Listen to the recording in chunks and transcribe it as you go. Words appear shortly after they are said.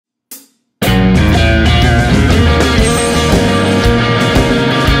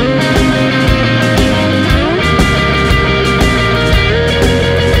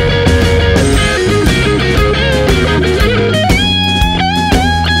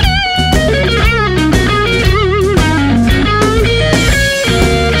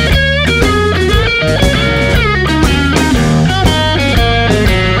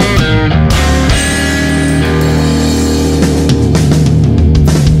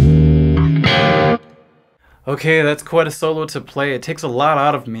Okay, that's quite a solo to play. It takes a lot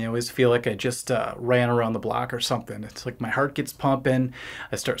out of me. I always feel like I just ran around the block or something. It's like my heart gets pumping.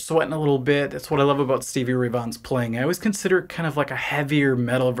 I start sweating a little bit. That's what I love about Stevie Vaughan's playing. I always consider it kind of like a heavier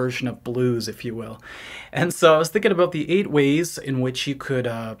metal version of blues, if you will. And so I was thinking about the 8 ways in which you could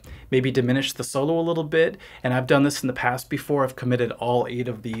maybe diminish the solo a little bit. And I've done this in the past before. I've committed all 8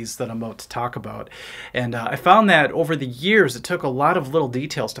 of these that I'm about to talk about. And I found that over the years, it took a lot of little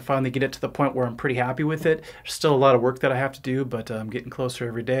details to finally get it to the point where I'm pretty happy with it. There's still a lot of work that I have to do, but I'm getting closer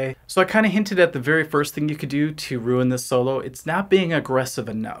every day. So I kind of hinted at the very first thing you could do to ruin this solo. It's not being aggressive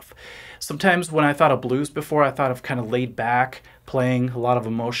enough. Sometimes when I thought of blues before, I thought of kind of laid back, playing a lot of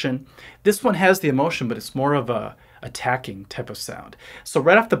emotion. This one has the emotion, but it's more of a attacking type of sound. So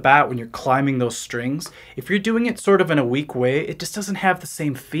right off the bat, when you're climbing those strings, if you're doing it sort of in a weak way, it just doesn't have the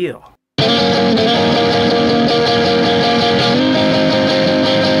same feel.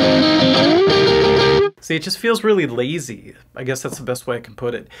 See, it just feels really lazy. I guess that's the best way I can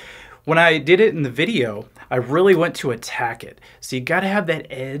put it. When I did it in the video, I really went to attack it. So you gotta have that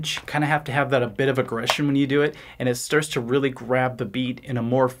edge, kind of have to have that a bit of aggression when you do it, and it starts to really grab the beat in a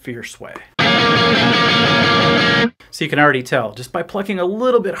more fierce way. So you can already tell, just by plucking a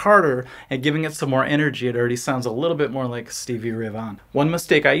little bit harder and giving it some more energy, it already sounds a little bit more like Stevie Vaughan. One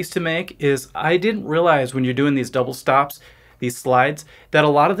mistake I used to make is I didn't realize when you're doing these double stops, these slides, that a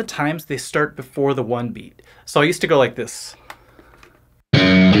lot of the times they start before the one beat. So I used to go like this.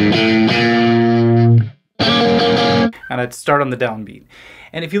 And I'd start on the downbeat.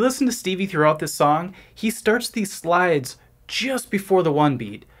 And if you listen to Stevie throughout this song, he starts these slides just before the one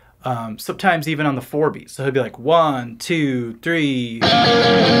beat, sometimes even on the 4 beat. So he'll be like 1, 2, 3.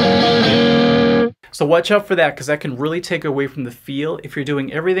 So watch out for that, because that can really take away from the feel if you're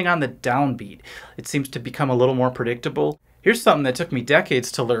doing everything on the downbeat. It seems to become a little more predictable. Here's something that took me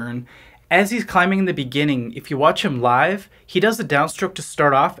decades to learn. As he's climbing in the beginning, if you watch him live, he does a downstroke to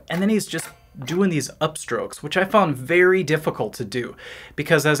start off, and then he's just doing these upstrokes, which I found very difficult to do.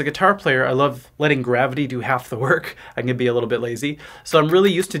 Because as a guitar player, I love letting gravity do half the work. I can be a little bit lazy. So I'm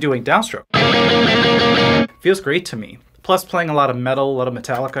really used to doing downstroke. Feels great to me. Plus playing a lot of metal, a lot of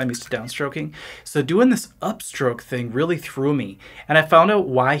Metallica, I'm used to downstroking. So doing this upstroke thing really threw me. And I found out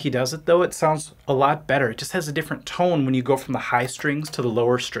why he does it though. It sounds a lot better. It just has a different tone when you go from the high strings to the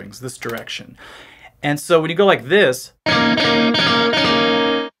lower strings, this direction. And so when you go like this, hear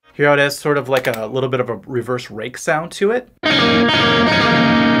how it has sort of like a little bit of a reverse rake sound to it?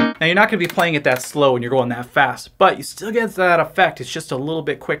 Now you're not going to be playing it that slow when you're going that fast, but you still get that effect. It's just a little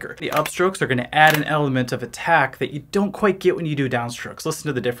bit quicker. The upstrokes are going to add an element of attack that you don't quite get when you do downstrokes. Listen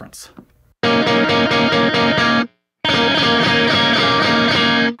to the difference.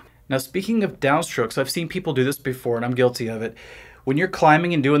 Now speaking of downstrokes, I've seen people do this before and I'm guilty of it. When you're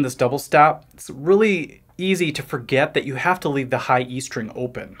climbing and doing this double stop, it's really easy to forget that you have to leave the high E string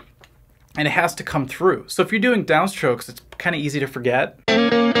open. And it has to come through. So if you're doing downstrokes, it's kind of easy to forget.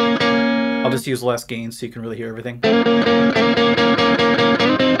 I'll just use less gain so you can really hear everything.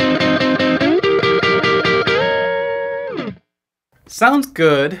 Sounds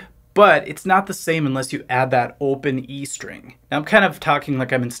good, but it's not the same unless you add that open E string. Now I'm kind of talking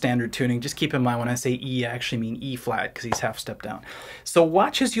like I'm in standard tuning. Just keep in mind when I say E, I actually mean E flat because he's half step down. So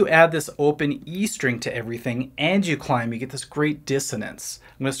watch as you add this open E string to everything and you climb, you get this great dissonance.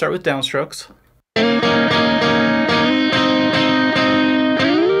 I'm going to start with downstrokes.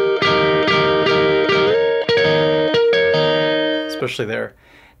 Especially there.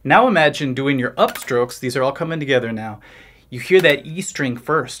 Now imagine doing your upstrokes. These are all coming together now. You hear that E string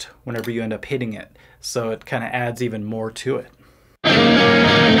first whenever you end up hitting it. So it kind of adds even more to it.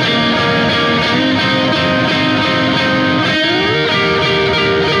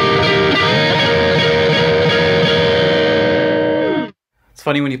 It's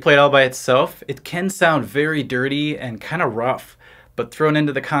funny when you play it all by itself, it can sound very dirty and kind of rough, but thrown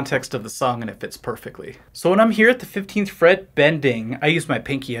into the context of the song and it fits perfectly. So when I'm here at the 15th fret bending, I use my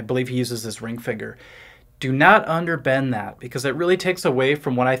pinky. I believe he uses his ring finger. Do not underbend that because it really takes away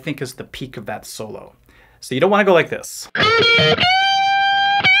from what I think is the peak of that solo. So you don't want to go like this.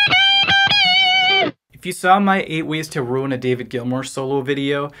 If you saw my 8 ways to ruin a David Gilmour solo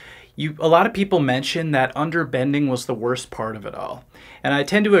video, a lot of people mention that underbending was the worst part of it all. And I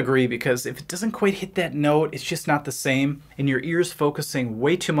tend to agree because if it doesn't quite hit that note, it's just not the same, and your ear's focusing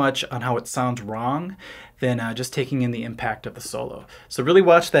way too much on how it sounds wrong than just taking in the impact of the solo. So really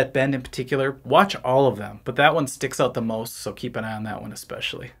watch that bend in particular. Watch all of them, but that one sticks out the most, so keep an eye on that one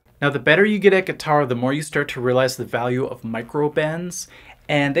especially. Now the better you get at guitar, the more you start to realize the value of micro bends.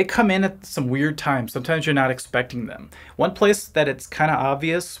 And they come in at some weird times. Sometimes you're not expecting them. One place that it's kind of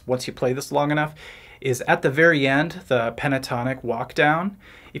obvious once you play this long enough is at the very end, the pentatonic walk down.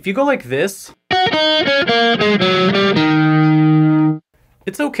 If you go like this,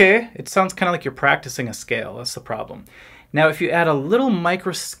 it's okay. It sounds kind of like you're practicing a scale. That's the problem. Now, if you add a little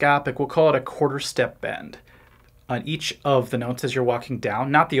microscopic, we'll call it a quarter step bend on each of the notes as you're walking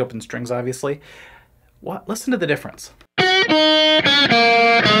down, not the open strings, obviously. Listen to the difference.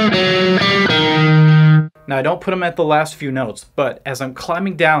 Now, I don't put them at the last few notes, but as I'm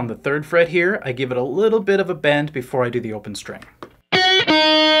climbing down the 3rd fret here, I give it a little bit of a bend before I do the open string.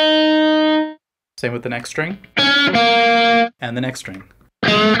 Same with the next string and the next string.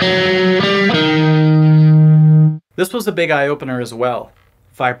 This was a big eye-opener as well,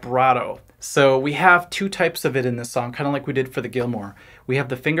 vibrato. So we have 2 types of it in this song, kind of like we did for the Gilmore. We have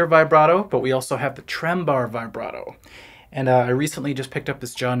the finger vibrato, but we also have the trembar vibrato. And I recently just picked up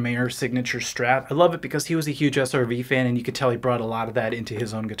this John Mayer signature Strat. I love it because he was a huge SRV fan, and you could tell he brought a lot of that into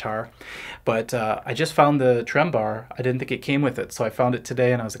his own guitar. But I just found the trembar. I didn't think it came with it, so I found it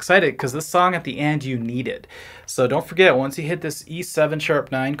today, and I was excited because this song at the end you need it. So don't forget, once you hit this E7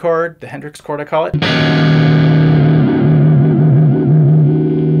 sharp 9 chord, the Hendrix chord I call it,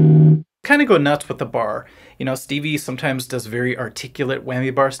 kind of go nuts with the bar. You know, Stevie sometimes does very articulate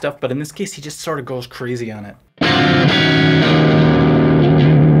whammy bar stuff, but in this case he just sort of goes crazy on it.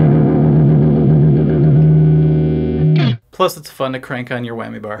 Plus, it's fun to crank on your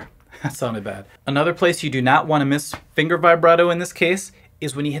whammy bar. That sounded bad. Another place you do not want to miss finger vibrato in this case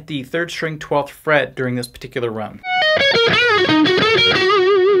is when you hit the 3rd string 12th fret during this particular run.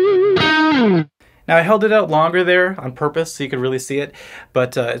 Now, I held it out longer there on purpose so you could really see it,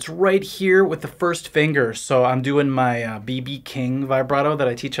 but it's right here with the 1st finger. So I'm doing my B.B. King vibrato that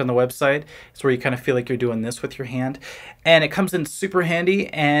I teach on the website. It's where you kind of feel like you're doing this with your hand. And it comes in super handy,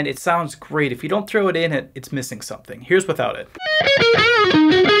 and it sounds great. If you don't throw it in, it's missing something. Here's without it.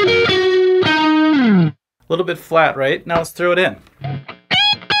 A little bit flat, right? Now let's throw it in.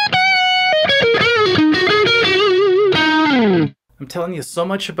 I'm telling you, so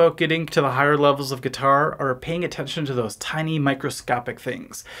much about getting to the higher levels of guitar or paying attention to those tiny microscopic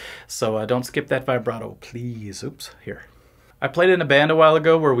things. So don't skip that vibrato, please. Oops, here. I played in a band a while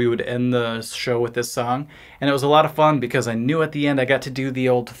ago where we would end the show with this song, and it was a lot of fun because I knew at the end I got to do the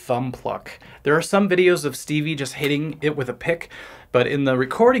old thumb pluck. There are some videos of Stevie just hitting it with a pick, but in the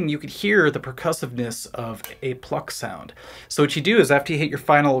recording you could hear the percussiveness of a pluck sound. So what you do is after you hit your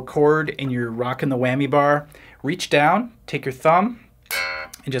final chord and you're rocking the whammy bar, reach down, take your thumb,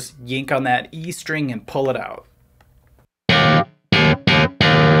 and just yank on that E string and pull it out.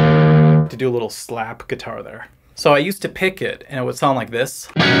 To do a little slap guitar there. So I used to pick it, and it would sound like this.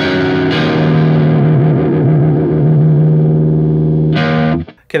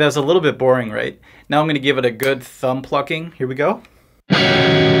 Okay, that was a little bit boring, right? Now I'm going to give it a good thumb plucking. Here we go.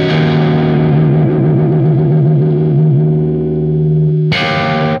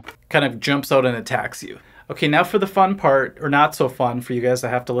 Kind of jumps out and attacks you. Okay, now for the fun part, or not so fun for you guys that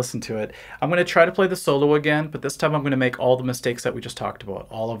have to listen to it. I'm going to try to play the solo again, but this time I'm going to make all the mistakes that we just talked about,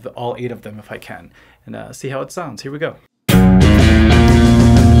 all 8 of them if I can, and see how it sounds. Here we go.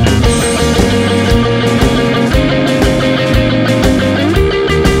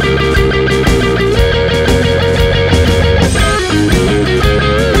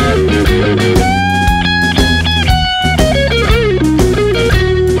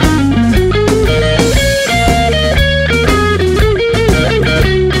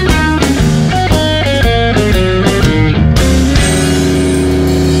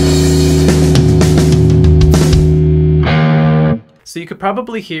 So you could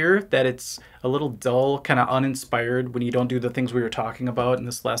probably hear that it's a little dull, kind of uninspired when you don't do the things we were talking about in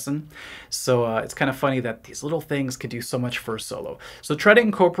this lesson. So it's kind of funny that these little things could do so much for a solo. So try to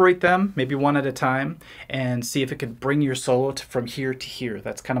incorporate them, maybe one at a time, and see if it could bring your solo from here to here.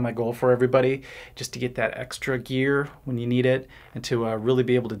 That's kind of my goal for everybody, just to get that extra gear when you need it, and to really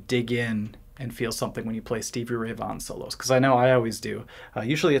be able to dig in and feel something when you play Stevie Ray Vaughan solos, because I know I always do.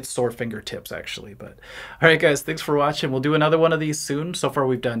 Usually it's sore fingertips, actually. But all right, guys, thanks for watching. We'll do another one of these soon. So far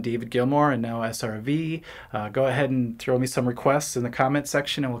we've done David Gilmour and now SRV. Go ahead and throw me some requests in the comment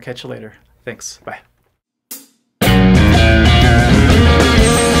section, and we'll catch you later. Thanks. Bye.